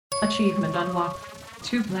Achievement unlocked.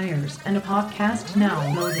 2 players and a podcast now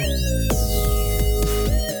loading.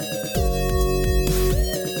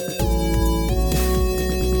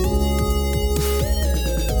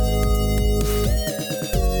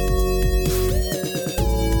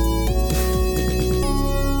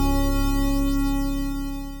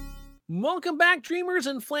 Welcome back, Dreamers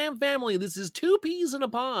and Flam family. This is Two Peas in a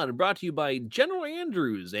Pod, brought to you by General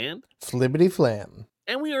Andrews and Flibbity Flam.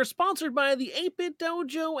 And we are sponsored by the 8-Bit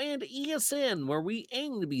Dojo and ESN, where we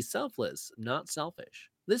aim to be selfless, not selfish.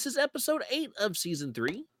 This is episode 8 of season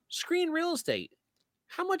 3, Screen Real Estate.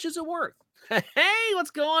 How much is it worth? Hey, what's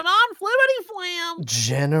going on, Flibbity Flam?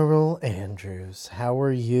 General Andrews, how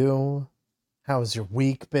are you? How's your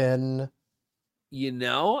week been? You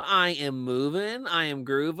know, I am moving, I am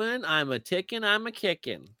grooving, I'm a ticking, I'm a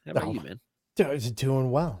kicking. How about you, man?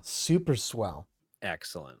 Doing well. Super swell.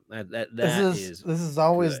 Excellent. This is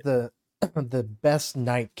always good. the best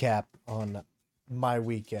nightcap on my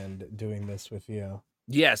weekend doing this with you.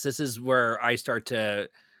 Yes, this is where I start to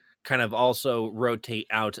kind of also rotate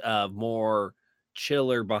out of more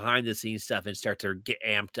chiller behind the scenes stuff and start to get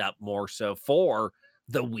amped up more so for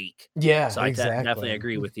the week. Yeah, so exactly. I definitely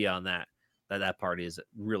agree with you on that. That part is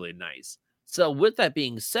really nice. So with that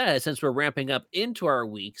being said, since we're ramping up into our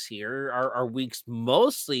weeks here, our weeks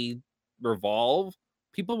mostly revolve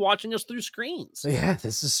people watching us through screens. Yeah,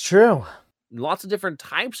 this is true. Lots of different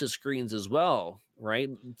types of screens as well, right?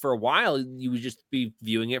 For a while, you would just be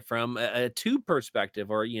viewing it from a tube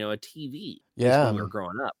perspective or, a TV. Yeah. When we were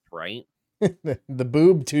growing up, right? The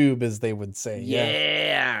boob tube, as they would say.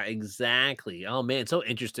 Yeah, exactly. Oh, man, it's so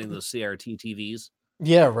interesting, those CRT TVs.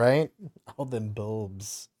 Yeah, right? All them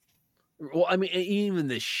bulbs. Well, I mean, even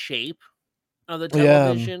the shape of the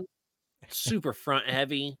television, super front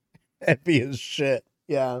heavy. Heavy as shit.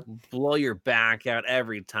 Yeah. Blow your back out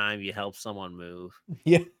every time you help someone move.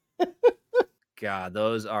 Yeah. God,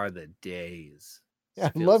 those are the days.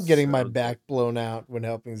 I love getting my back blown out when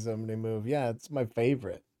helping somebody move. Yeah, it's my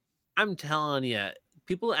favorite. I'm telling you,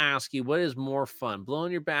 people ask you, what is more fun,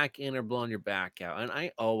 blowing your back in or blowing your back out? And I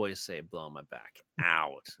always say blowing my back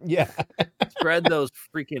out. Yeah. Spread those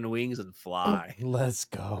freaking wings and fly. Let's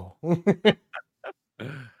go.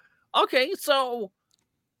 Okay, so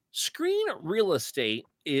screen real estate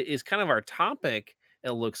is kind of our topic.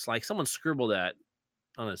 It looks like someone scribbled that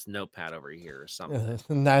on this notepad over here or something.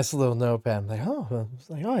 Nice little notepad. Oh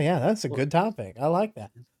yeah, that's a good topic. I like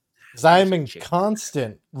that. Because I'm in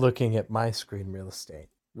constant looking at my screen real estate.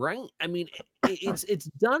 Right? I mean, it's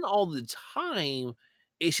done all the time.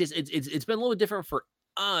 It's just it's been a little different for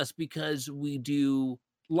us because we do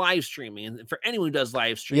live streaming, and for anyone who does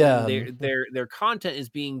live streaming, their content is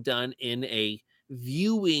being done in a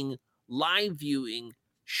live viewing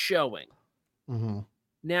showing. Mm-hmm.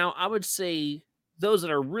 Now, I would say those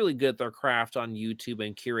that are really good at their craft on YouTube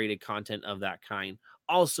and curated content of that kind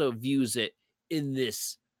also views it in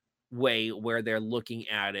this way where they're looking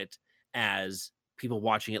at it as people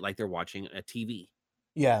watching it like they're watching a TV.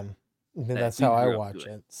 Yeah, that's how I watch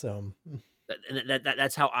it. So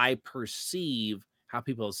that's how I perceive how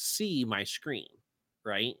people see my screen,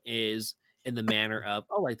 right? Is in the manner of,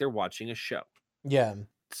 like they're watching a show. Yeah.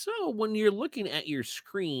 So when you're looking at your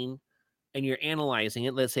screen and you're analyzing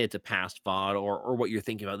it, let's say it's a past VOD or what you're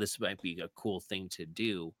thinking about, this might be a cool thing to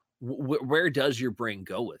do. Where does your brain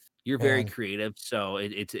go with? You're very creative, so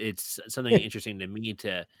it's something interesting to me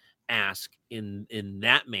to ask in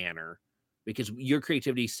that manner, because your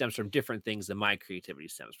creativity stems from different things than my creativity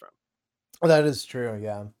stems from. That is true.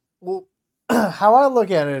 Yeah. Well, how I look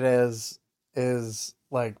at it is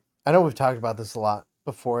like, I know we've talked about this a lot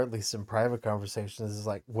before, at least in private conversations, is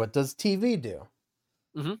like, what does TV do?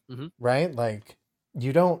 Mm-hmm. Right? Like,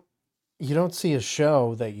 you don't see a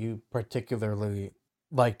show that you particularly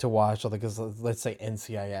like to watch, because let's say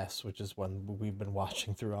NCIS, which is one we've been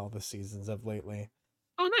watching through all the seasons of lately.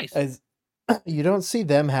 Oh, nice. You don't see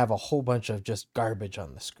them have a whole bunch of just garbage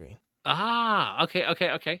on the screen.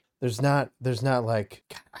 Okay. There's not like,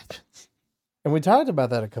 and we talked about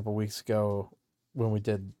that a couple weeks ago when we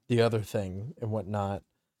did the other thing and whatnot.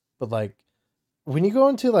 But like, when you go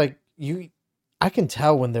into like, I can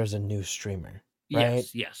tell when there's a new streamer, right?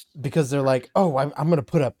 Yes. Because they're like, oh, I'm going to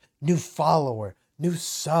put up new follower, new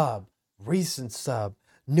sub, recent sub,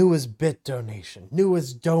 newest bit donation,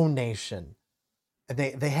 newest donation. And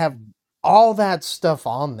they have all that stuff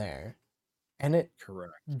on there. And it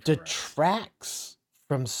detracts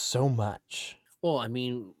from so much. Well, I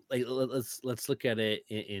mean, like, let's look at it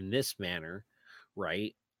in this manner,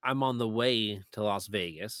 right? I'm on the way to Las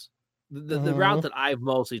Vegas. The route that I've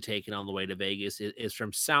mostly taken on the way to Vegas is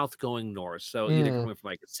from south going north. So either coming from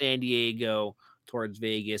like San Diego towards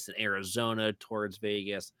Vegas and Arizona towards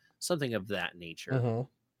Vegas, something of that nature.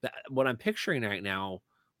 Hmm. What I'm picturing right now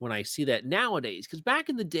when I see that nowadays, because back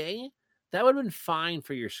in the day, that would have been fine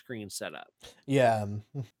for your screen setup. Yeah.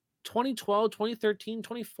 2012, 2013,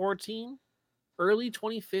 2014, early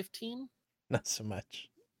 2015. Not so much.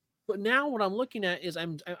 But now what I'm looking at is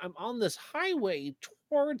I'm on this highway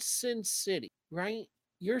towards Sin City, right?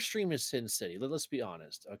 Your stream is Sin City. Let's be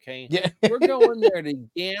honest, okay? Yeah. We're going there to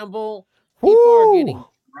gamble. People are getting Woo!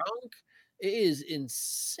 drunk. It is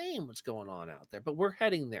insane what's going on out there. But we're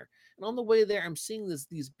heading there. And on the way there, I'm seeing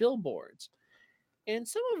these billboards. And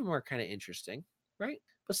some of them are kind of interesting, right?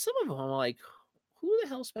 But some of them I'm like, who the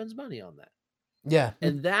hell spends money on that? Yeah.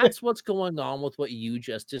 And that's what's going on with what you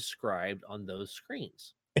just described on those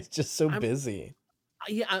screens. It's just so I'm busy.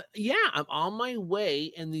 yeah, I'm on my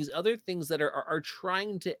way, and these other things that are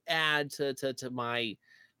trying to add to my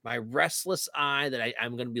restless eye that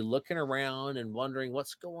I'm going to be looking around and wondering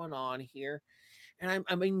what's going on here, and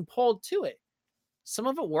I'm being pulled to it. Some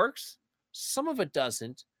of it works, some of it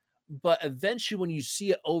doesn't, but eventually, when you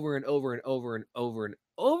see it over and over and over and over and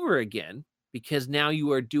over again, because now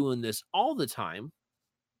you are doing this all the time,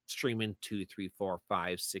 streaming 2, 3, 4,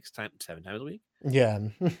 5, 6 times, 7 times a week. Yeah.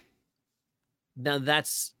 Now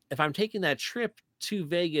that's if I'm taking that trip to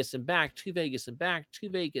Vegas and back, to Vegas and back, to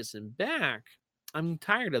Vegas and back, I'm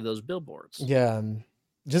tired of those billboards. Yeah.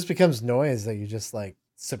 Just becomes noise that you just like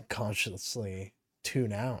subconsciously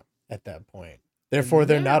tune out at that point. Therefore,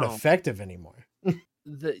 they're not now- effective anymore.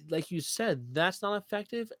 Like you said, that's not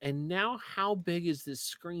effective. And now, how big has this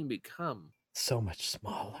screen become? So much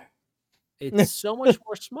smaller. It's so much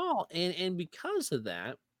more small, and because of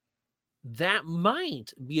that, that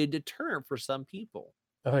might be a deterrent for some people.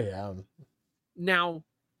 Oh yeah. Now,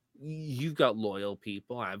 you've got loyal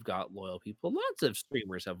people. I've got loyal people. Lots of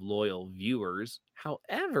streamers have loyal viewers.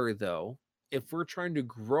 However, though, if we're trying to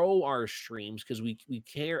grow our streams because we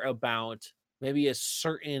care about maybe a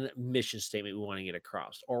certain mission statement we want to get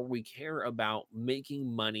across, or we care about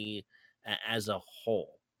making money as a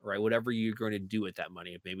whole, right? Whatever you're going to do with that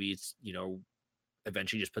money. If maybe it's,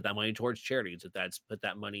 eventually just put that money towards charities. If that's put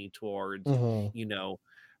that money towards, Mhm.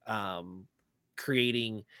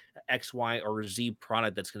 Creating X, Y, or Z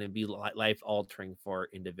product that's going to be life altering for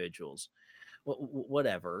individuals,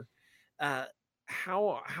 whatever.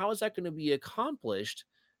 How is that going to be accomplished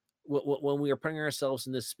when we are putting ourselves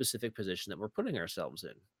in this specific position that we're putting ourselves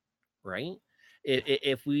in, right?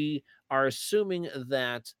 If we are assuming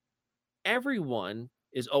that everyone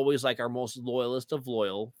is always like our most loyalist of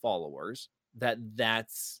loyal followers,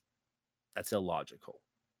 that's illogical,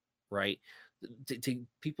 right?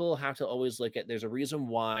 People have to always look at there's a reason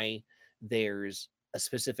why there's a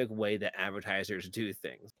specific way that advertisers do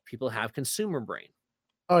things. People have consumer brain,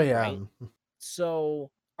 Oh yeah. right?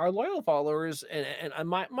 So our loyal followers and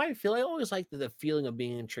my feeling, I always like the feeling of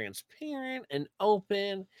being transparent and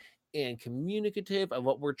open and communicative of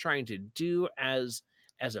what we're trying to do as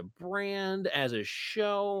a brand, as a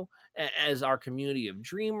show, as our community of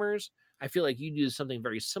dreamers. I feel like you do something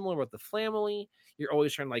very similar with the family. You're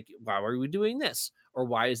always trying like, why are we doing this? Or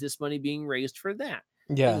why is this money being raised for that?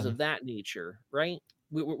 Yeah. Things of that nature, right?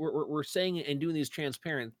 We're saying and doing these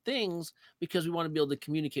transparent things because we want to be able to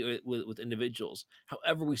communicate with individuals.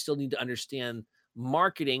 However, we still need to understand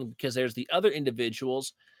marketing because there's the other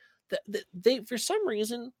individuals that they, for some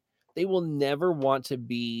reason, they will never want to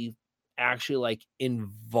be actually like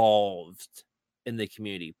involved in the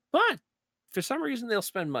community, but for some reason they'll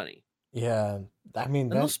spend money Yeah. I mean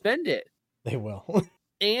and they'll that spend it. they will.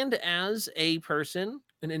 And as a person,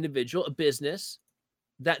 an individual, a business,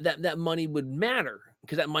 that money would matter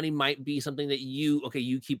because that money might be something that you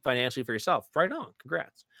keep financially for yourself. Right on,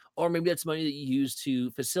 congrats. Or maybe that's money that you use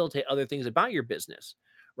to facilitate other things about your business,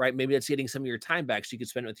 right? Maybe that's getting some of your time back so you can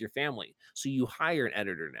spend it with your family. So you hire an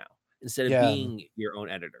editor now instead of Yeah. being your own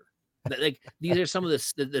editor. Like these are some of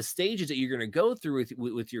the stages that you're going to go through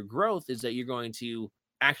with your growth, is that you're going to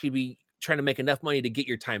actually be trying to make enough money to get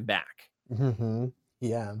your time back. Mm-hmm.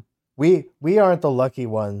 Yeah. We aren't the lucky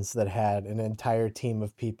ones that had an entire team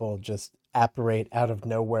of people just apparate out of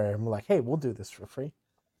nowhere and we're like, hey, we'll do this for free.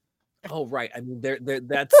 Oh, right. I mean, there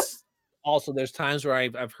that's also there's times where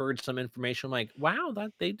I've heard some information I'm like, wow,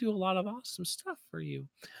 that they do a lot of awesome stuff for you,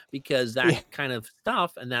 because that Yeah. kind of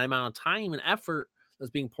stuff and that amount of time and effort that's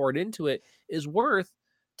being poured into it is worth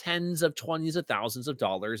tens of 20s of thousands of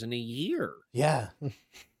dollars in a year. Yeah.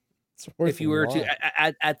 It's worth If you were a lot.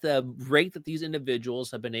 to at the rate that these individuals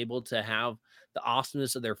have been able to have the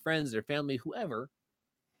awesomeness of their friends, their family, whoever,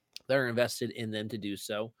 they're invested in them to do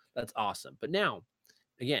so. That's awesome. But now,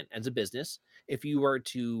 again, as a business, if you were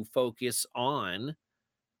to focus on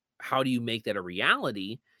how do you make that a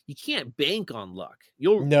reality? You can't bank on luck.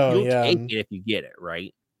 You'll yeah. take it if you get it,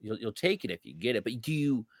 right? You'll take it if you get it. But do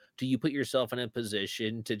you put yourself in a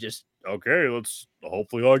position to just, okay, let's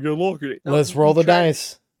hopefully I get lucky? No, Let's roll the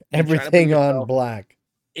dice. you try to put Everything on yourself black.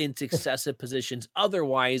 into excessive positions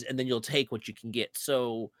otherwise, and then you'll take what you can get.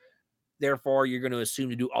 So therefore, you're going to assume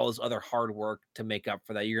to do all this other hard work to make up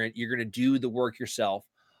for that. You're going to do the work yourself,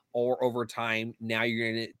 or over time, now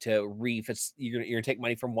you're going you're going to take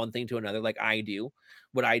money from one thing to another, like I do.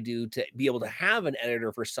 What I do to be able to have an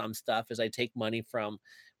editor for some stuff is I take money from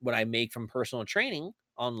what I make from personal training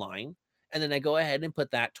online, and then I go ahead and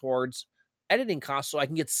put that towards editing costs so I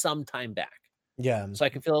can get some time back. Yeah, So I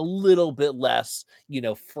can feel a little bit less,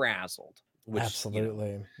 frazzled. Which,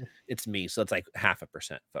 absolutely. it's me, so it's like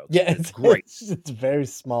 0.5%, folks. Yeah, It's great. It's a very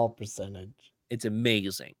small percentage. It's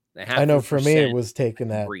amazing. I know for me, it was taking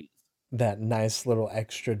breathe. that nice little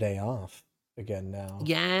extra day off again now.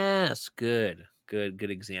 Yes, good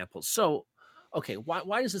example. So, okay,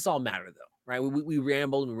 why does this all matter though? Right? We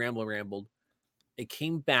rambled and rambled. It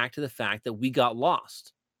came back to the fact that we got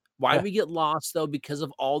lost. Why did we get lost though? Because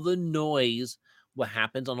of all the noise. What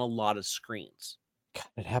happens on a lot of screens. God,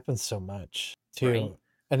 it happens so much too. Right?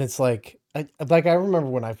 And it's like I remember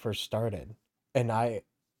when I first started, and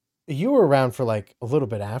you were around for like a little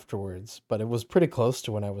bit afterwards, but it was pretty close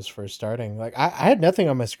to when I was first starting. Like I had nothing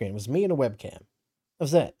on my screen. It was me and a webcam. That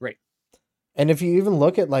was it. Right. And if you even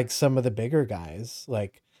look at like some of the bigger guys,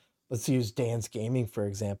 like let's use Dan's Gaming, for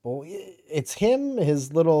example, it's him,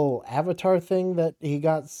 his little avatar thing that he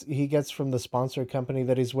gets from the sponsor company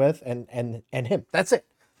that he's with, and him. That's it.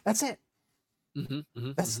 That's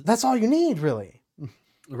all you need, really.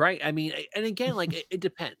 Right. I mean, and again, like it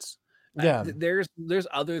depends. Yeah. There's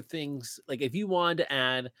other things, like if you wanted to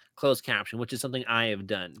add closed caption, which is something I have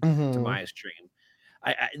done to my stream,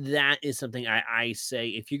 that is something I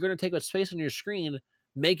say, if you're going to take up space on your screen,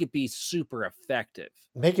 make it be super effective.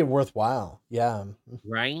 Make it worthwhile. Yeah.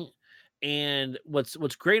 Right. And what's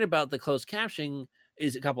great about the closed captioning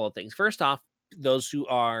is a couple of things. First off, those who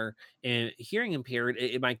are hearing impaired,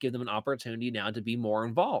 it might give them an opportunity now to be more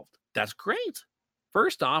involved. That's great.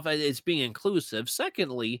 First off, it's being inclusive.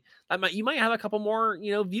 Secondly, you might have a couple more,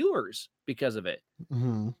 viewers because of it.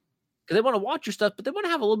 Because they want to watch your stuff, but they want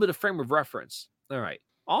to have a little bit of frame of reference. All right.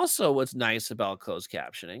 Also, what's nice about closed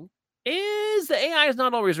captioning is the AI is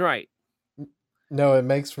not always right. No, it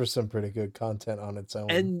makes for some pretty good content on its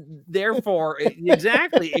own. And therefore,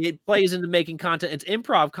 it plays into making content. It's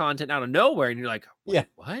improv content out of nowhere. And you're like, yeah,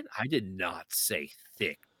 what? I did not say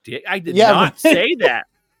thick dick. I did not say that.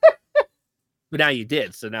 But now you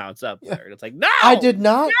did. So now it's up there. And it's like, no, I did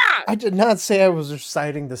not. Yeah! I did not say I was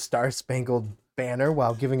reciting the Star Spangled Banner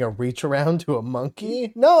while giving a reach around to a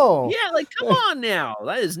monkey. No. Yeah, like, come on now.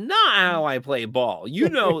 That is not how I play ball. You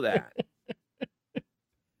know that.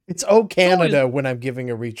 It's "Oh Canada" when I'm giving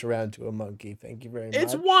a reach around to a monkey. Thank you very much.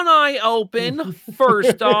 It's one eye open,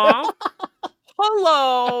 first off.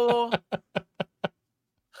 Hello.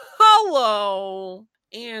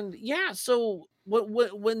 And yeah, so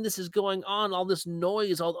when this is going on, all this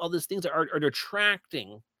noise, all these things are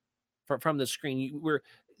detracting from the screen. Where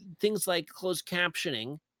things like closed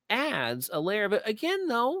captioning adds a layer of it. Again,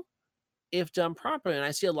 though, if done properly, and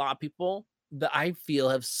I see a lot of people that I feel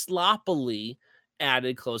have sloppily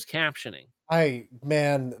added closed captioning.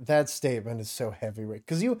 Man, that statement is so heavy, right?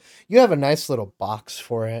 Because you have a nice little box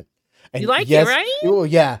for it. And you like it, right? Well,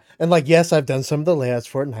 yeah. And like, yes, I've done some of the layouts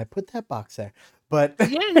for it, and I put that box there. But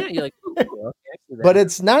yeah, you're like, ooh, okay, but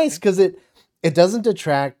it's nice because it doesn't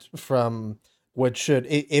detract from what should,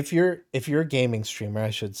 if you're a gaming streamer,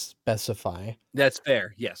 I should specify. That's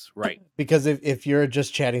fair. Yes, right. Because if you're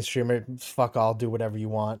just chatting streamer, fuck all, do whatever you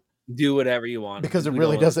want. Do whatever you want. Because it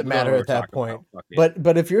really doesn't matter at that point.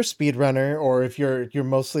 But if you're a speedrunner, or if you're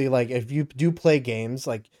mostly like, if you do play games,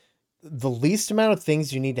 like the least amount of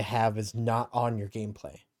things you need to have is not on your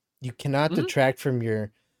gameplay. You cannot detract from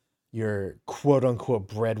your quote unquote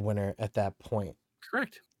breadwinner at that point.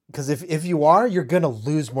 Correct. Because if you are, you're gonna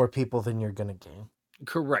lose more people than you're gonna gain.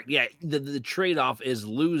 Correct. Yeah. The trade-off is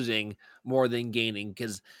losing more than gaining,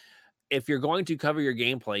 because if you're going to cover your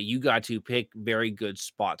gameplay, you got to pick very good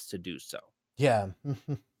spots to do so. Yeah.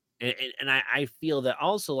 and I feel that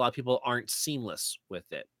also a lot of people aren't seamless with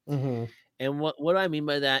it. And what I mean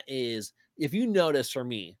by that is, if you notice, for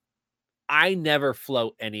me, I never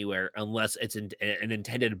float anywhere unless it's an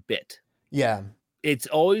intended bit. Yeah. It's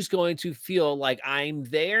always going to feel like I'm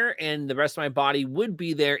there, and the rest of my body would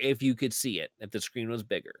be there if you could see it, if the screen was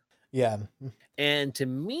bigger. Yeah. And to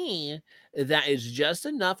me, that is just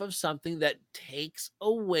enough of something that takes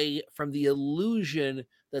away from the illusion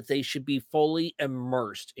that they should be fully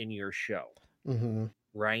immersed in your show, Mm-hmm.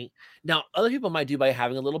 right? Now, other people might do by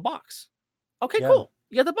having a little box. Okay, Yeah. cool.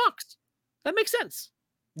 You got the box. That makes sense,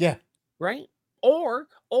 Yeah. right? Or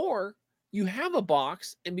you have a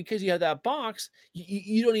box, and because you have that box,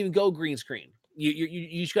 you don't even go green screen.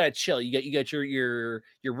 You just gotta chill. You got your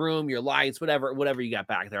room, your lights, whatever you got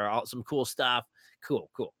back there, all some cool stuff. Cool.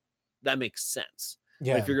 That makes sense. But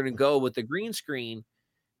Yeah. if you're gonna go with the green screen,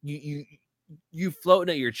 you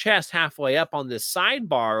floating at your chest halfway up on this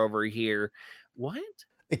sidebar over here. What?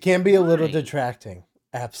 It can be a little Why? detracting.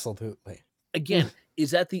 Absolutely. Again,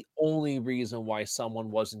 is that the only reason why someone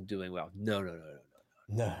wasn't doing well? No.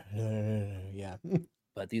 No. Yeah.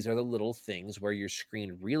 But these are the little things where your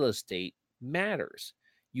screen real estate matters.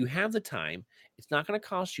 You have the time. It's not going to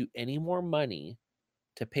cost you any more money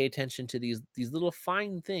to pay attention to these little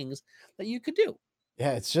fine things that you could do.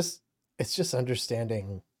 Yeah. It's just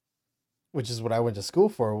understanding, which is what I went to school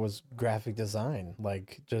for, was graphic design.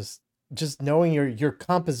 Like just knowing your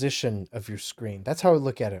composition of your screen. That's how I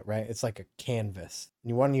look at it, right? It's like a canvas.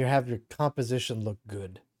 You want to have your composition look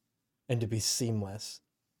good and to be seamless.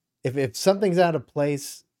 If something's out of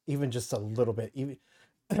place, even just a little bit, even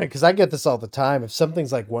because I get this all the time. If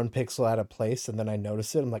something's like 1 pixel out of place and then I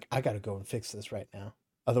notice it, I'm like, I gotta go and fix this right now.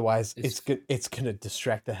 Otherwise, It's it's gonna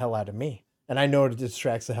distract the hell out of me, and I know it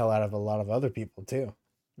distracts the hell out of a lot of other people too.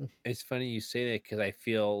 it's funny you say that because I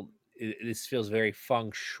feel this feels very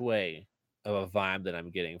feng shui of a vibe that I'm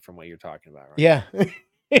getting from what you're talking about right Yeah,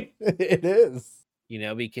 it is.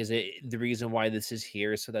 because the reason why this is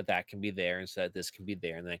here is so that that can be there, and so that this can be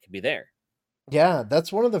there, and that can be there. Yeah,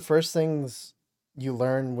 that's one of the first things you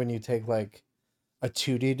learn when you take like a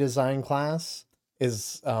 2D design class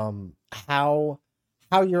is how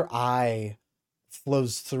your eye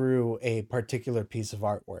flows through a particular piece of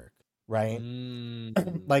artwork, right?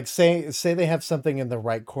 Mm. Like say they have something in the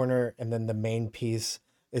right corner and then the main piece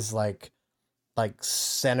is like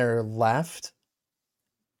center left,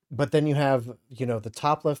 but then you have the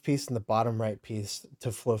top left piece and the bottom right piece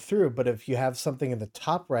to flow through. But if you have something in the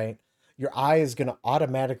top right, your eye is going to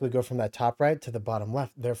automatically go from that top right to the bottom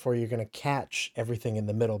left. Therefore, you're going to catch everything in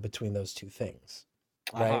the middle between those two things,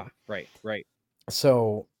 right? Right.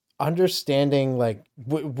 So understanding like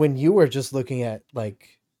when you were just looking at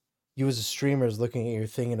like you as a streamer is looking at your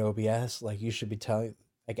thing in OBS, like you should be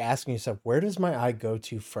asking yourself, where does my eye go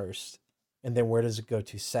to first? And then where does it go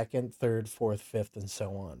to second, third, fourth, fifth, and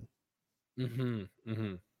so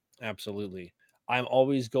on? Absolutely. I'm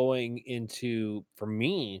always going into, for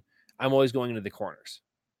me, I'm always going into the corners.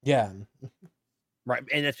 Yeah. Right.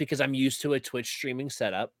 And that's because I'm used to a Twitch streaming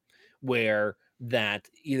setup where that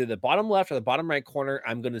either the bottom left or the bottom right corner,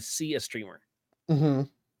 I'm going to see a streamer. Mm-hmm.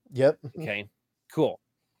 Yep. Okay. Cool.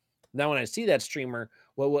 Now, when I see that streamer,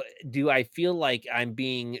 what do I feel like I'm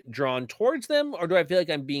being drawn towards them, or do I feel like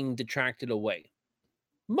I'm being detracted away?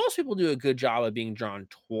 Most people do a good job of being drawn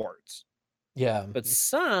towards, Yeah. but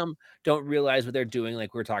some don't realize what they're doing.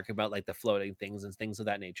 Like we're talking about, like the floating things and things of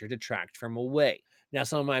that nature, detract from away. Now,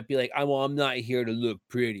 someone might be like, I'm not here to look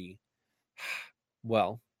pretty.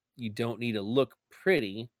 Well, you don't need to look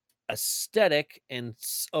pretty. Aesthetic and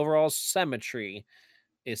overall symmetry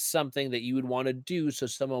is something that you would want to do so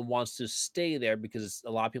someone wants to stay there, because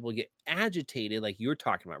a lot of people get agitated, like you're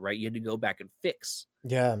talking about, right? You had to go back and fix.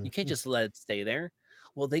 Yeah. You can't just let it stay there.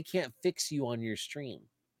 Well, they can't fix you on your stream.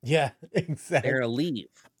 Yeah, They're exactly. gonna leave.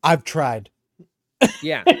 I've tried.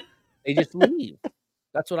 Yeah, they just leave.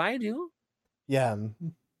 That's what I do. Yeah.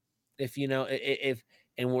 If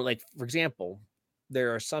and we're like, for example,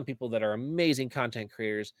 there are some people that are amazing content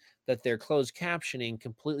creators that their closed captioning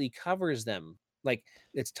completely covers them. Like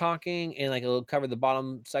it's talking and like it'll cover the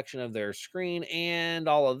bottom section of their screen and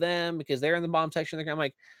all of them because they're in the bottom section. I'm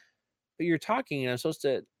like, but you're talking and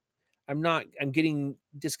I'm getting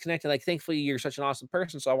disconnected. Like, thankfully you're such an awesome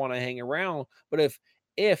person, so I want to hang around. But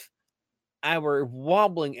if I were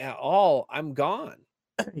wobbling at all, I'm gone.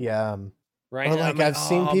 Yeah. Right. Or And I'm like like, I've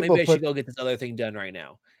seen oh, people maybe I should put go get this other thing done right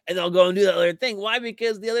now. And they'll go and do that other thing. Why?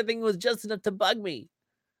 Because the other thing was just enough to bug me.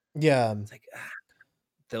 Yeah. It's like,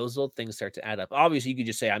 those little things start to add up. Obviously, you could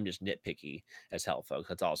just say I'm just nitpicky as hell, folks.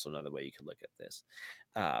 That's also another way you could look at this.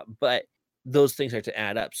 But those things start to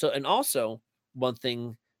add up. So, and also one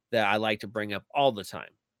thing that I like to bring up all the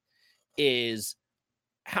time is,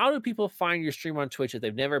 how do people find your stream on Twitch if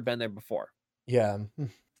they've never been there before? Yeah.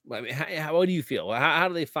 I mean, what do you feel? How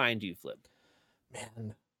do they find you, Flip?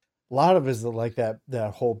 Man, a lot of it is like that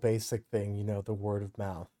whole basic thing, the word of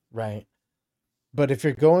mouth, right? But if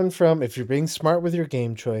you're being smart with your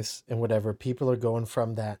game choice and whatever, people are going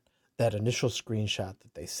from that initial screenshot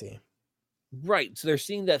that they see. Right. So they're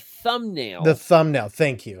seeing that thumbnail. The thumbnail.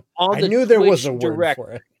 Thank you. On I the knew there was Twitch a word directory.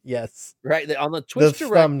 for it. Yes. Right. On the The Twitch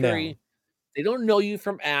thumbnail. directory, they don't know you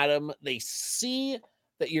from Adam. They see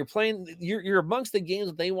that you're playing. You're amongst the games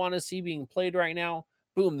that they want to see being played right now.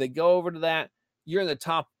 Boom. They go over to that. You're in the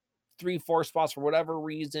top 3-4 spots for whatever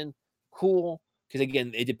reason. Cool. Because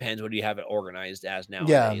again, it depends what you have it organized as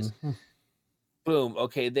nowadays. Yeah. Boom.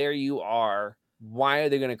 Okay, there you are. Why are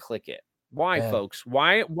they going to click it? Why, Man. folks?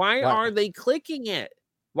 Why are they clicking it?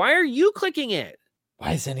 Why are you clicking it?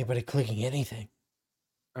 Why is anybody clicking anything?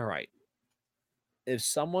 All right. If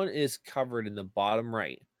someone is covered in the bottom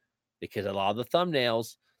right, because a lot of the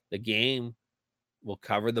thumbnails, the game will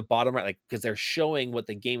cover the bottom right, like because they're showing what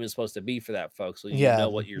the game is supposed to be for that, folks. So you know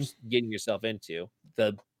what you're getting yourself into.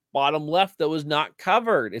 The bottom left, though, is not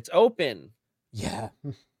covered. It's open. Yeah.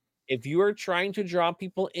 If you are trying to draw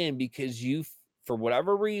people in because you, for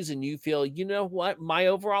whatever reason, you feel, you know what, my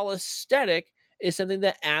overall aesthetic is something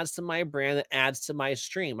that adds to my brand, that adds to my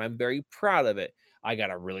stream. I'm very proud of it. I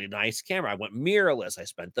got a really nice camera. I went mirrorless. I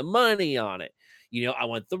spent the money on it. You know, I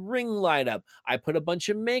want the ring light up. I put a bunch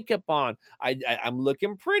of makeup on. I'm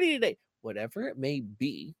looking pretty today. Whatever it may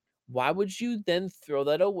be, why would you then throw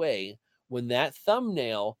that away when that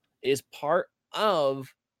thumbnail is part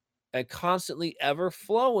of a constantly ever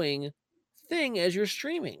flowing thing as you're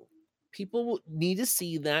streaming? People need to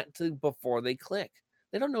see that before they click.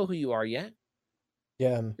 They don't know who you are yet.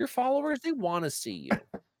 Yeah. Your followers, they want to see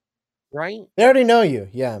you, right? They already know you.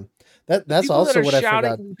 Yeah. That's people also that are what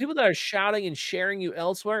shouting, I forgot. People that are shouting and sharing you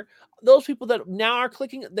elsewhere, those people that now are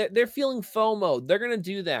clicking, they're feeling FOMO. They're going to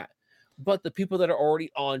do that. But the people that are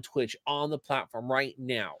already on Twitch, on the platform right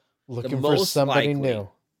now, Looking for somebody new.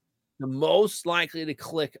 The most likely to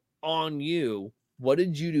click on you, what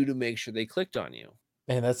did you do to make sure they clicked on you?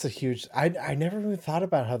 Man, that's a huge... I never even thought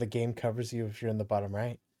about how the game covers you if you're in the bottom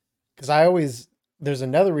right. Because there's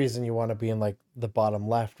another reason you want to be in like the bottom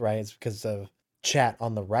left, right? It's because of chat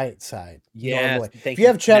on the right side. Yes. If you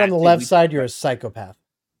have chat on the left side, you're a psychopath.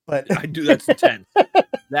 But I do. That's intense.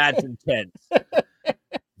 That's intense.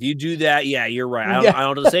 If you do that, yeah, you're right. I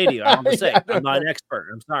don't know what to say to you. I don't know what to say. I'm not an expert.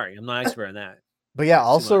 I'm sorry. I'm not an expert in that. But yeah,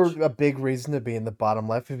 also a big reason to be in the bottom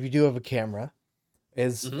left, if you do have a camera,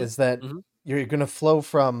 is that you're going to flow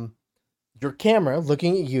from your camera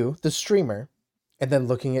looking at you, the streamer, and then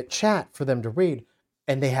looking at chat for them to read,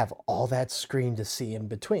 and they have all that screen to see in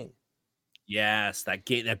between. Yes, that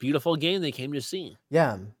beautiful game they came to see.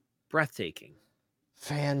 Yeah. Breathtaking.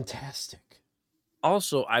 Fantastic.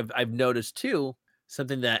 Also, I've noticed too,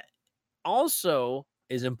 something that also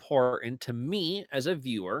is important to me as a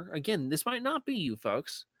viewer. Again, this might not be you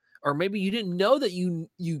folks, or maybe you didn't know that you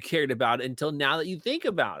cared about it until now that you think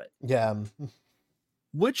about it. Yeah.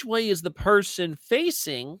 Which way is the person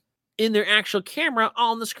facing in their actual camera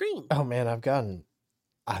on the screen? Oh man,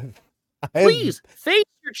 Please face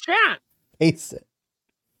your chat. Face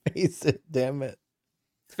it, damn it.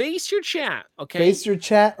 Face your chat, okay? Face your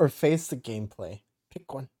chat or face the gameplay.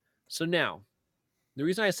 Pick one. So now, the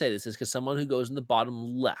reason I say this is because someone who goes in the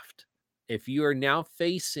bottom left, if you are now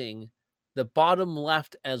facing the bottom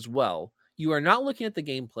left as well, you are not looking at the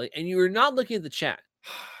gameplay and you are not looking at the chat.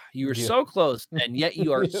 You are so close, and yet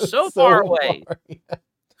you are so far away.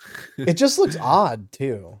 It just looks odd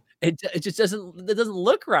too. It just doesn't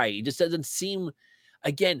look right. It just doesn't seem,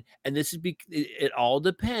 again, and this is it all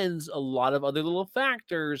depends a lot of other little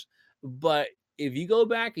factors. But if you go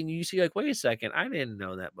back and you see like, wait a second, I didn't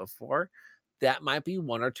know that before. That might be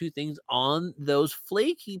one or two things on those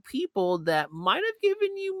flaky people that might have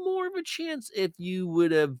given you more of a chance if you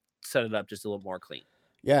would have set it up just a little more clean.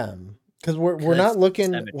 Yeah, because we're not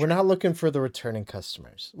looking for the returning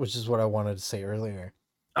customers, which is what I wanted to say earlier.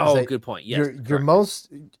 Oh, good point. Yes,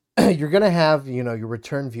 you're gonna have your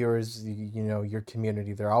return viewers, your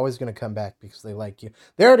community. They're always gonna come back because they like you.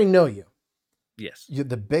 They already know you. Yes.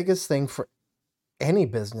 The biggest thing for any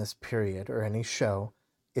business, period, or any show,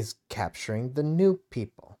 is capturing the new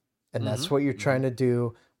people, and that's what you're trying to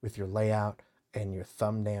do with your layout and your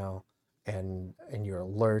thumbnail and your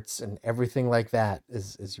alerts and everything like that.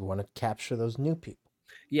 Is you want to capture those new people.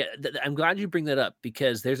 Yeah, I'm glad you bring that up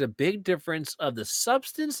because there's a big difference of the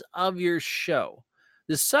substance of your show.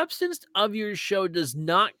 The substance of your show does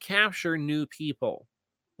not capture new people.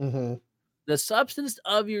 The substance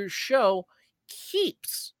of your show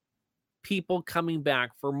keeps people coming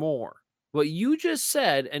back for more. What you just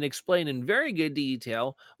said and explained in very good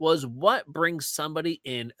detail was what brings somebody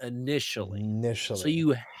in initially. So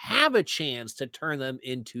you have a chance to turn them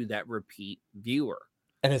into that repeat viewer.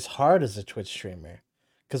 And it's hard as a Twitch streamer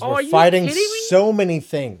because we're fighting so many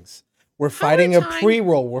things. We're fighting a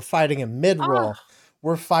pre-roll. We're fighting a mid-roll.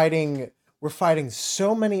 We're fighting We're fighting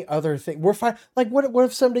so many other things. We're like what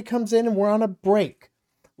if somebody comes in and we're on a break?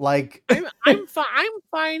 Like I'm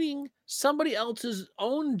fighting somebody else's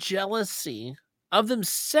own jealousy of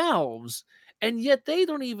themselves, and yet they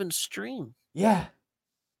don't even stream. yeah.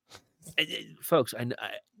 Folks,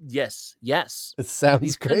 yes. It sounds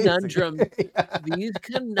These crazy. conundrums, Yeah, these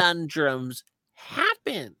conundrums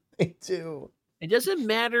happen. they do. It doesn't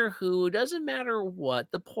matter who, it doesn't matter what.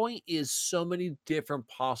 The point is so many different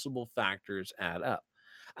possible factors add up.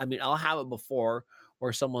 I mean, I'll have it before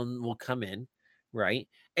where someone will come in, right?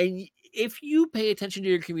 And if you pay attention to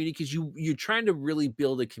your community, because you're trying to really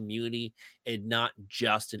build a community and not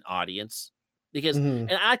just an audience, because Mhm.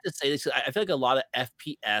 and I like to say this, I feel like a lot of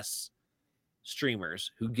FPS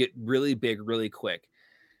streamers who get really big really quick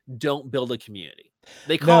don't build a community.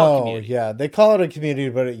 They call it No, community. yeah, they call it a community,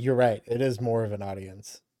 but you're right. It is more of an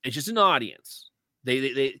audience. It's just an audience.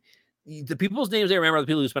 The people's names they remember are the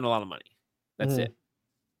people who spend a lot of money. That's Mhm. it.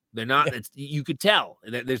 They're not. It's you could tell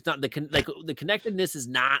there's not the connectedness is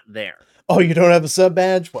not there. Oh, you don't have a sub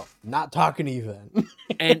badge? Well, not talking to you then.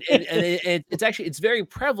 And it's actually it's very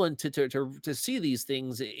prevalent to see these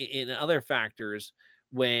things in other factors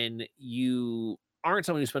when you aren't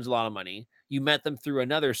someone who spends a lot of money. You met them through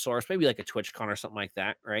another source, maybe like a TwitchCon or something like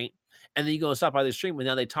that, right? And then you go and stop by the stream, and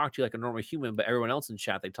now they talk to you like a normal human, but everyone else in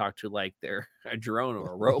chat they talk to like they're a drone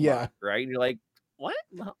or a robot, Yeah. right? And you're like, what?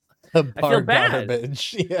 I feel bad.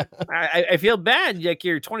 Garbage. Yeah. I feel bad. Like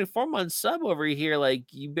your 24-month sub over here, like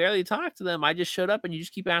you barely talk to them. I just showed up and you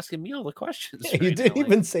just keep asking me all the questions. Yeah, you right didn't now.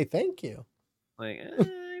 even say thank you. I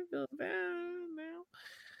feel bad now.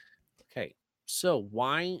 Okay, so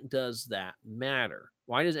why does that matter?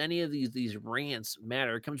 Why does any of these rants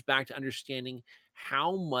matter? It comes back to understanding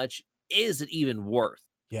how much is it even worth?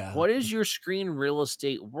 Yeah. What is your screen real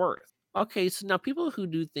estate worth? Okay, so now people who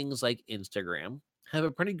do things like Instagram have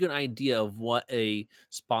a pretty good idea of what a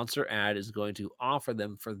sponsor ad is going to offer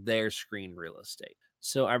them for their screen real estate.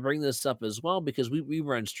 So I bring this up as well because we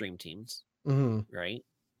run stream teams, Mhm. right?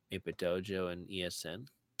 8-Bit Dojo and ESN.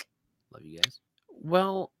 Love you guys.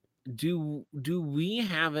 Well, do we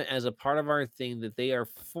have it as a part of our thing that they are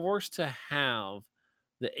forced to have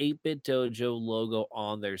the 8-Bit Dojo logo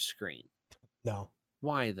on their screen? No,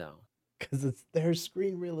 Why though? because it's their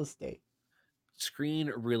screen real estate.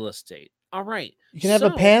 Screen real estate. All right. You can have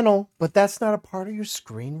a panel, but that's not a part of your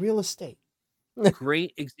screen real estate.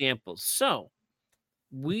 Great examples. So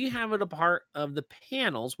we have it a part of the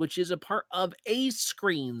panels, which is a part of a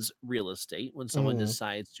screen's real estate when someone Mhm.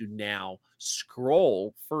 decides to now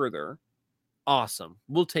scroll further. Awesome.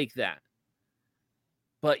 We'll take that.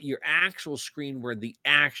 But your actual screen where the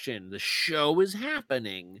action, the show is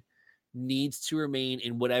happening, needs to remain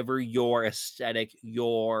in whatever your aesthetic,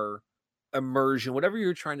 your immersion, whatever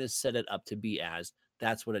you're trying to set it up to be as,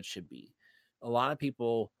 that's what it should be. A lot of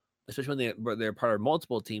people, especially when they're part of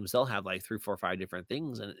multiple teams, they'll have like 3, 4, 5 different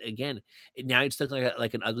things. And again, now it's looking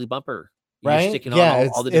like an ugly bumper. You're Right? sticking Yeah, on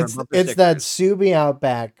all the different bumper it's that stickers. Subi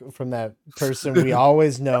Outback from that person we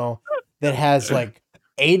always know that has like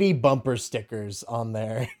 80 bumper stickers on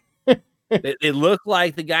there. They look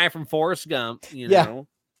like the guy from Forrest Gump, you Yeah. know.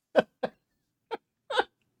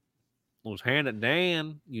 Was handed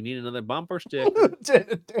Dan, you need another bumper sticker.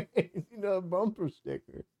 You know, a bumper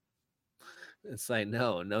sticker. It's like,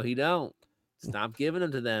 no, he don't. Stop giving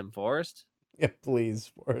them to them, Forrest. Yeah,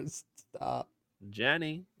 please, Forrest, stop.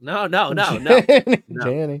 Jenny. No.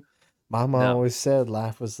 Jenny. Mama No. always said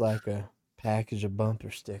life was like a package of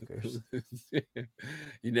bumper stickers.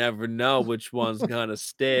 You never know which one's gonna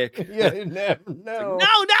stick. Yeah, you never know.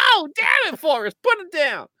 No, damn it, Forrest, put it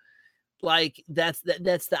down. Like that's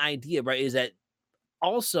the idea, right? Is that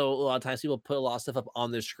also a lot of times people put a lot of stuff up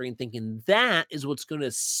on their screen thinking that is what's going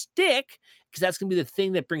to stick because that's going to be the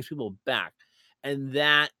thing that brings people back, and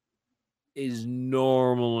that is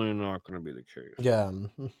normally not going to be the case. Yeah.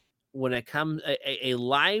 When it comes a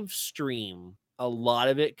live stream, a lot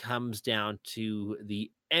of it comes down to the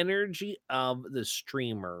energy of the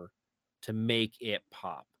streamer to make it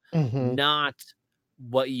pop, Mhm. not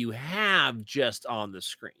what you have just on the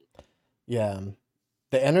screen. Yeah.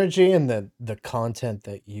 The energy and the content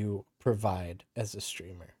that you provide as a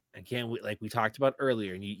streamer. Again, we talked about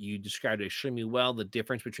earlier, and you described it extremely well, the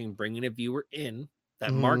difference between bringing a viewer in, that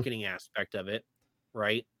Mhm. marketing aspect of it,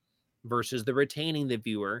 right, versus the retaining the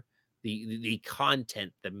viewer, the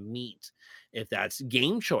content, the meat. If that's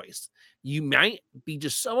game choice, you might be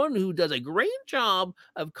just someone who does a great job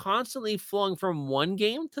of constantly flowing from one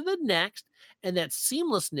game to the next, and that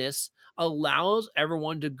seamlessness allows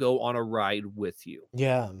everyone to go on a ride with you.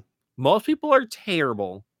 Yeah. Most people are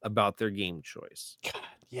terrible about their game choice. God,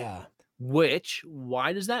 yeah. Which,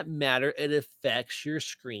 why does that matter? It affects your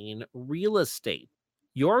screen real estate.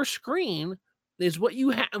 Your screen is what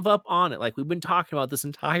you have up on it, like we've been talking about this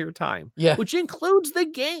entire time, Yeah, which includes the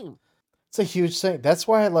game. it's a huge thing. That's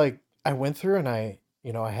why I went through and I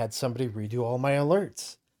had somebody redo all my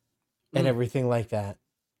alerts and Mm, everything like that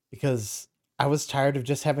because I was tired of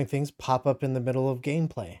just having things pop up in the middle of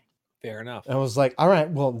gameplay. fair enough. I was like, all right,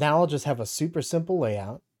 well, now I'll just have a super simple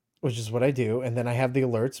layout, which is what I do. And then I have the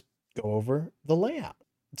alerts go over the layout.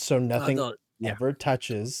 So nothing Yeah, ever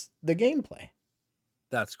touches the gameplay.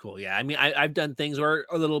 that's cool. Yeah, I mean, I've done things where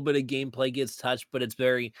a little bit of gameplay gets touched, but it's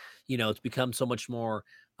very, it's become so much more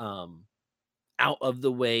um out of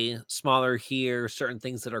the way, smaller here, certain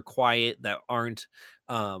things that are quiet that aren't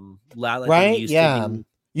loud like they Right? used to Yeah. be.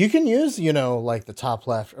 You can use, like the top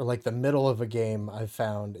left or like the middle of a game, I've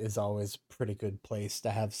found is always a pretty good place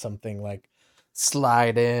to have something like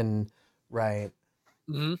slide in, right?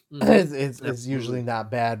 Hmm. It's usually Absolutely.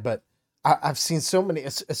 not bad, but I've seen so many,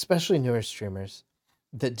 especially newer streamers,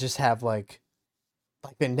 that just have like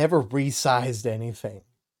they never resized anything.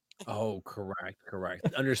 Oh,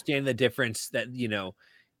 correct. Understand the difference that,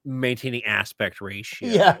 maintaining aspect ratio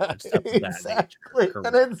Yeah, and stuff of that nature. exactly.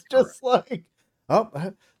 And it's Correct. just like,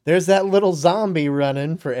 oh, there's that little zombie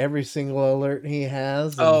running for every single alert he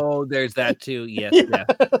has, and Oh, there's that too. Yes, yeah, yeah.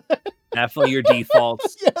 Definitely your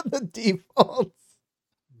defaults. yeah, the defaults.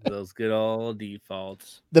 Those good old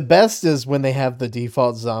defaults. The best is when they have the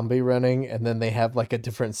default zombie running, and then they have like a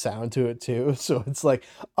different sound to it too. So it's like,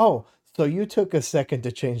 oh, so you took a second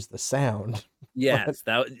to change the sound, but Yes,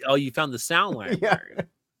 you found the sound yeah. library.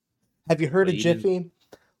 Have you heard But of you didn't. Jiffy?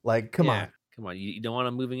 Like, come Yeah, on. come on. You don't want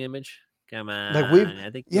a moving image? Come Like on.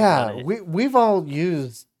 I think you'll want it. we've all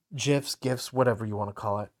used GIFs, GIFs, whatever you want to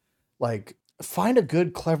call it. Like, find a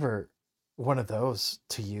good, clever one of those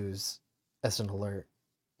to use as an alert.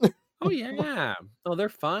 Oh yeah. Oh, they're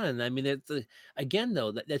fun. I mean, again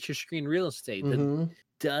though, that's your screen real estate. Mm-hmm.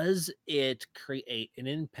 Does it create an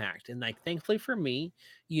impact? And like, thankfully for me,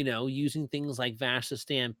 using things like Vasta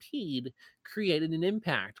Stampede created an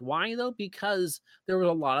impact. Why though? Because there were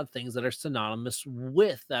a lot of things that are synonymous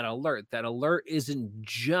with that alert. That alert isn't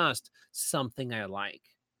just something I like,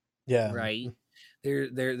 Yeah. right?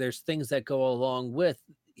 There's things that go along with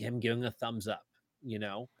him giving a thumbs up, you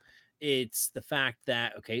know it's the fact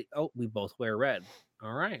that, okay, oh, we both wear red.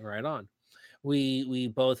 All right, right on. We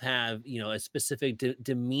both have, a specific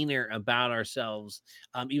demeanor about ourselves,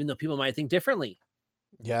 even though people might think differently,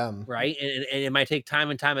 Yeah. right? And it might take time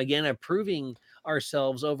and time again of proving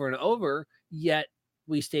ourselves over and over, yet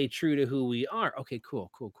we stay true to who we are. Okay,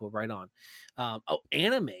 cool, right on. Oh,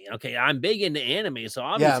 anime. Okay, I'm big into anime, so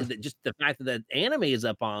Yeah. obviously that just the fact that the anime is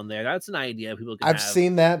up on there, that's an idea people can I've have.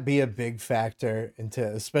 seen that be a big factor into,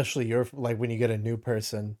 especially your, like when you get a new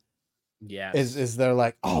person, Yes. is they're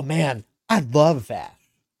like, oh man, I love that.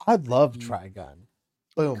 I love Ye- Trigun.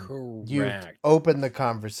 Boom. You've Correct. opened the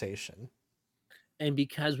conversation. And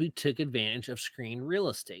because we took advantage of screen real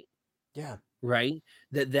estate, Yeah. right?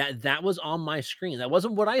 That was on my screen. That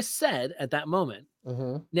wasn't what I said at that moment.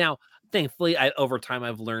 Mm-hmm. Now, thankfully, over time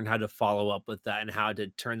I've learned how to follow up with that and how to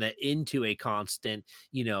turn that into a constant,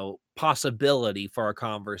 possibility for a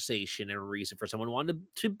conversation and a reason for someone wanting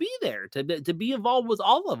to be there, to be involved with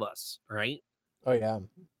all of us, right? Oh yeah.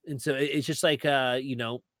 And so it's just like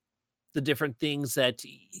the different things that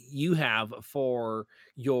you have for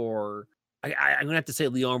your I'm gonna have to say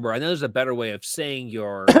Leon Bar. I know there's a better way of saying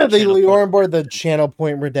your The channel point. Leorn board, the channel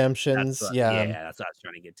point That's redemptions. what, Yeah. yeah, that's what I was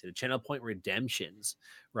trying to get to. The channel point redemptions,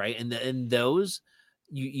 right? And those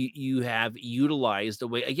you have utilized the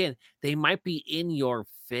way, again, they might be in your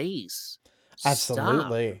face stuff.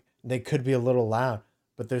 Absolutely. They could be a little loud,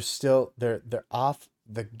 but they're still they're off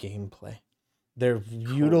the gameplay. They're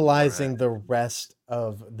utilizing Correct. the rest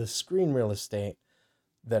of the screen real estate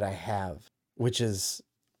that I have, which is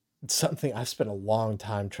something I've spent a long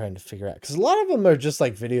time trying to figure out. Because a lot of them are just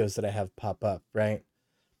like videos that I have pop up, right?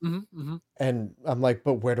 Hmm. Hmm. And I'm like,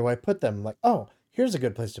 but where do I put them? I'm like, oh, here's a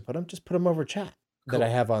good place to put them. Just put them over chat that I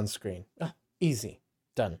Cool. have on screen. Oh, easy.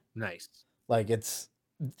 Done. Nice. Like it's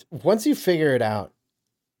once you figure it out,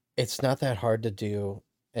 it's not that hard to do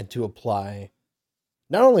and to apply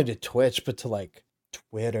not only to Twitch, but to like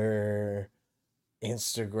Twitter,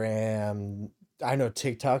 Instagram. I know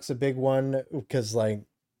TikTok's a big one because like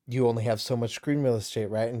you only have so much screen real estate,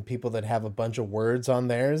 right? And people that have a bunch of words on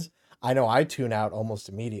theirs, I know I tune out almost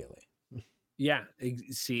immediately. Yeah,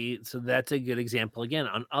 see, so that's a good example. Again,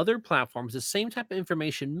 on other platforms, the same type of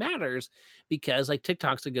information matters because, like,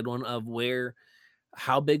 TikTok's a good one of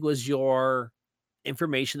how big was your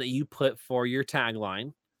information that you put for your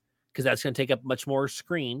tagline, because that's going to take up much more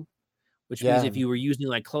screen. which means Yeah. if you were using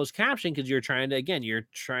like closed caption because you're trying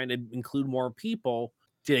to include more people,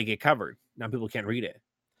 did it get covered? Now people can't read it.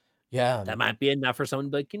 Yeah. That might be enough for someone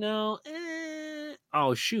to be like,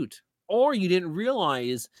 oh shoot. Or you didn't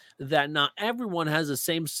realize that not everyone has the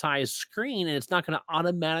same size screen and it's not going to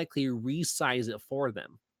automatically resize it for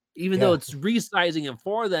them. Even though Yeah. it's resizing it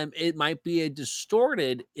for them, it might be a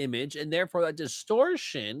distorted image, and therefore that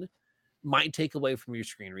distortion might take away from your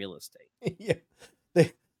screen real estate. Yeah.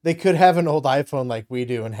 They could have an old iPhone like we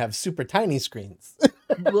do and have super tiny screens.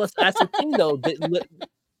 Well, that's the thing, though.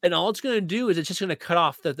 And all it's going to do is it's just going to cut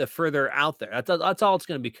off the further out there. That's all it's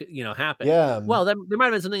going to be, happen. Yeah. Well, there might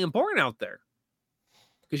have been something important out there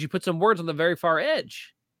because you put some words on the very far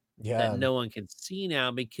edge Yeah. that no one can see now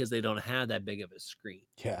because they don't have that big of a screen.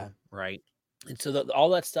 Yeah. Right. And so all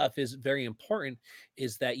that stuff is very important,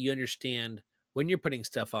 is that you understand when you're putting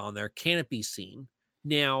stuff on there, can it be seen?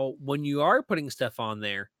 Now, when you are putting stuff on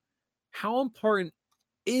there, how important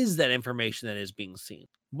is that information that is being seen?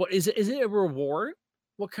 What is it? Is it a reward?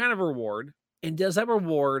 What kind of reward? And does that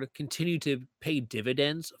reward continue to pay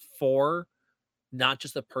dividends for not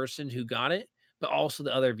just the person who got it, but also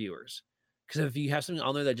the other viewers? Because if you have something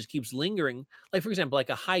on there that just keeps lingering, like for example, like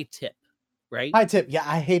a high tip, right? High tip. Yeah,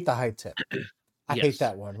 I hate the high tip. I hate Yes.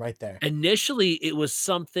 that one right there. Initially, it was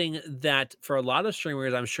something that for a lot of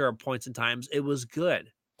streamers, I'm sure at points in times, it was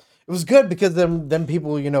good. It was good because then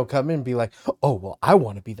people, come in and be like, oh, well, I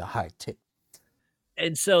want to be the high tip.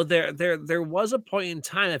 And so there was a point in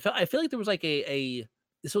time. I feel like there was like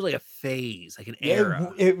this was like a phase, like an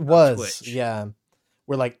era. It on was, Twitch. yeah.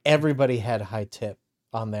 Where like everybody had high tip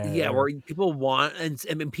on there. Yeah, where people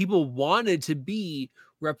people wanted to be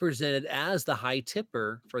represented as the high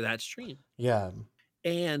tipper for that stream. Yeah.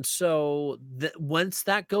 And so once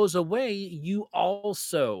that goes away, you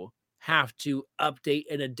also have to update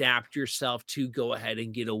and adapt yourself to go ahead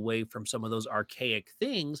and get away from some of those archaic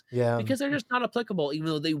things, Yeah. because they're just not applicable, even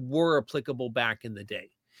though they were applicable back in the day.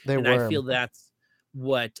 They And were. I feel that's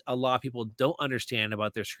what a lot of people don't understand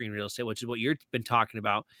about their screen real estate, which is what you've been talking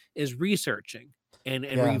about, is researching and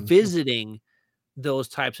Yeah. revisiting those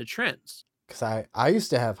types of trends. Because I used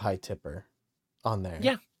to have high tipper on there.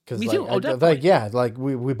 Yeah, Because me like, too. Oh, definitely. like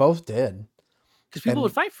we both did. Because people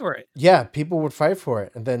would fight for it. Yeah, people would fight for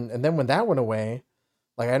it. And then when that went away,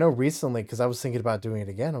 like I know recently, because I was thinking about doing it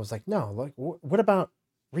again, I was like, no, like what about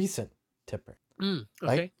recent tipper?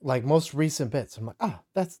 Okay. Like most recent bits. I'm like, oh,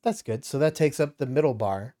 that's good. So that takes up the middle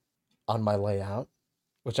bar on my layout,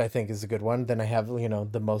 which I think is a good one. Then I have,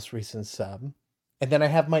 the most recent sub. And then I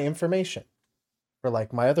have my information for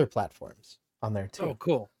like my other platforms on there too. Oh,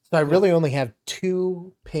 cool. So I really only have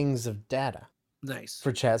 2 pings of data Nice.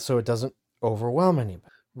 for chat, so it doesn't overwhelm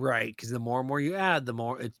anybody. Right, because the more and more you add, the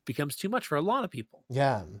more it becomes too much for a lot of people.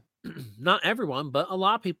 Yeah. Not everyone, but a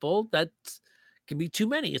lot of people, that can be too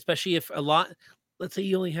many, especially if let's say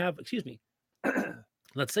you only have,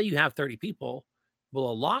 let's say you have 30 people. Well,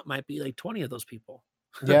 a lot might be like 20 of those people.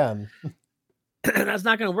 Yeah. That's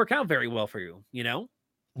not going to work out very well for you, No.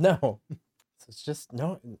 So it's just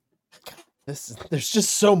there's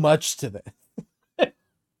just so much to this.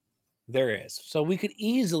 There is. So we could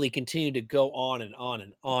easily continue to go on and on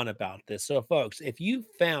and on about this. So folks, if you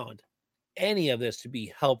found any of this to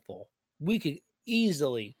be helpful, we could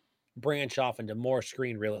easily branch off into more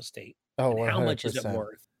screen real estate. Oh, and how much is it 100%.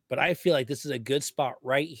 worth? But I feel like this is a good spot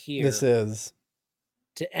right here This is.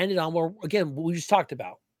 to end it on where, again, what we just talked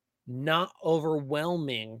about, not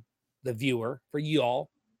overwhelming the viewer, for you all,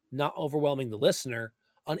 not overwhelming the listener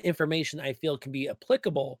on information I feel can be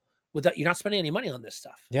applicable without you're not spending any money on this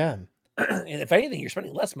stuff. Yeah. And if anything, you're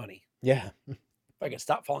spending less money. Yeah. If I can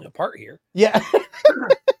stop falling apart here. Yeah.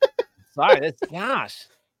 Sorry, it's too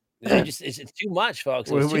much,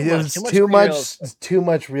 folks. It's too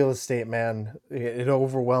much real estate, man. It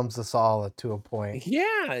overwhelms us all to a point.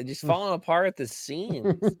 Yeah, just falling apart at the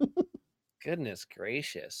seams. Goodness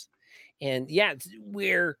gracious. And yeah, it's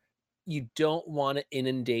where you don't want to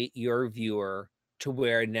inundate your viewer to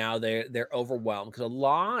where now they're overwhelmed, because a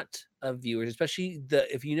lot of viewers, especially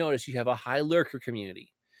if you notice, you have a high lurker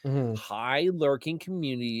community. Mhm. High lurking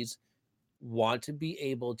communities want to be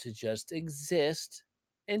able to just exist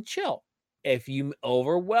and chill. If you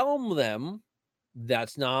overwhelm them,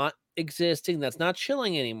 that's not existing, that's not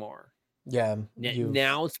chilling anymore. Yeah.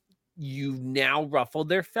 You've now ruffled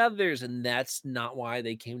their feathers, and that's not why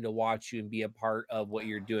they came to watch you and be a part of what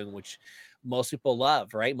you're doing, which most people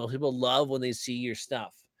love, right? Most people love when they see your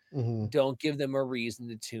stuff. Mhm. Don't give them a reason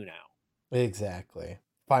to tune out. Exactly.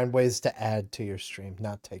 Find ways to add to your stream,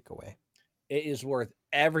 not take away. It is worth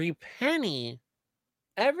every penny,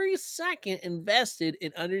 every second invested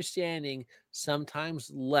in understanding, sometimes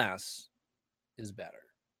less, is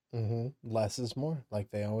better. Less is more, like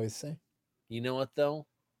they always say. You know what though?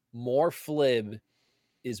 More flib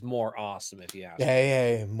is more awesome if you ask me.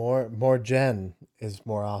 Hey, more Jen is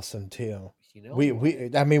more awesome too. You know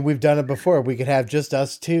I mean, we've done it before. We could have just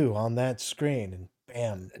us two on that screen, and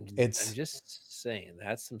bam, I'm it's just saying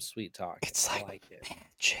that's some sweet talk. it's I like like it.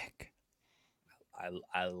 magic.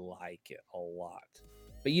 I like it a lot.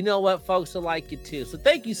 But you know what, folks? I like it too. So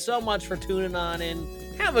thank you so much for tuning on in.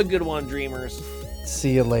 Have a good one, dreamers.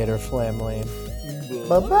 See you later, Flamlane.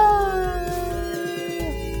 Bye-bye. Bye-bye.